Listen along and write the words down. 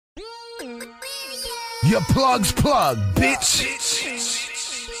Your plug's plug, bitch.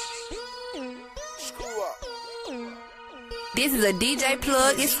 This is a DJ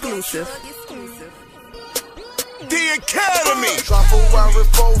Plug exclusive. The Academy. Drop a wire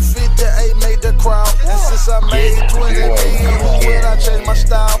with 458, made the crowd. And since I made 20 million, who would I change my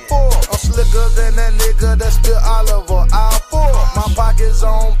style for? I'm slicker than that nigga that spit Oliver. I'll pour. My pockets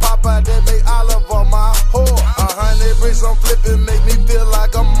on Popeye, that make Oliver my whore. 100 bricks I'm flipping, make me feel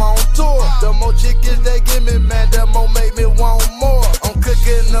like I'm on tour. The more chickens they give me, man, the more make me want more. I'm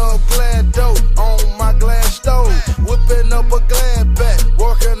cooking up glass dope on my glass stove. Whipping up a glass back,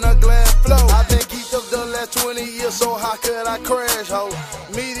 working a glass flow. I've been geeked up the last 20 years, so how could I crash, ho?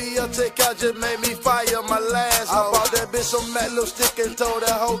 Media takeout just made me fire my last hoe. I bought that bitch some matte lipstick and told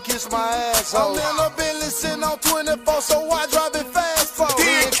that hoe kiss my ass, ho. I'm in a Bentley sitting on 24, so I drive it fast for.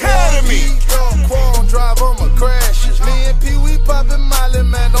 The Academy. Quan drive, I'ma crash it. Me and PeeWee poppin' Miley,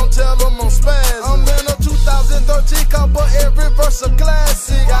 man, don't tell them I'm spazzing. I'm in a 2013 car, but every verse a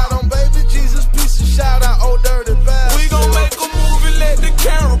classic. Got on baby Jesus pieces, shout out old dirty bastard. We gon' make a movie, let the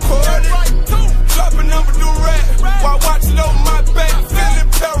camera record it. Drop a number to rap while watching over my back,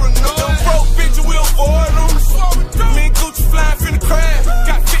 feeling paranoid. Them broke bitches, we avoid them. Me and Gucci flying finna crash.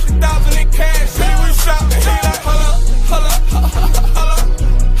 Got 50,000 in cash. He reach out and he like, holla,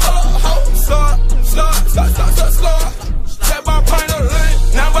 slow. Step by pint of the lane,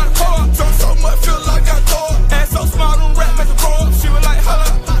 now I'm about to pour up. Drunk so much, feel like I tore up. Ass so small, them rap make a grow up. She was like, holla.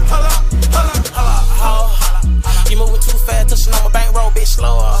 You moving too fast, touching on my bankroll, bitch,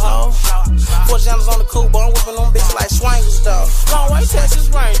 slower, ho. 4 jams on the coupe, but I'm whipping them bitch like swangers, though. Longway, Texas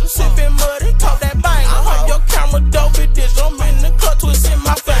Ranger, sipping muddy,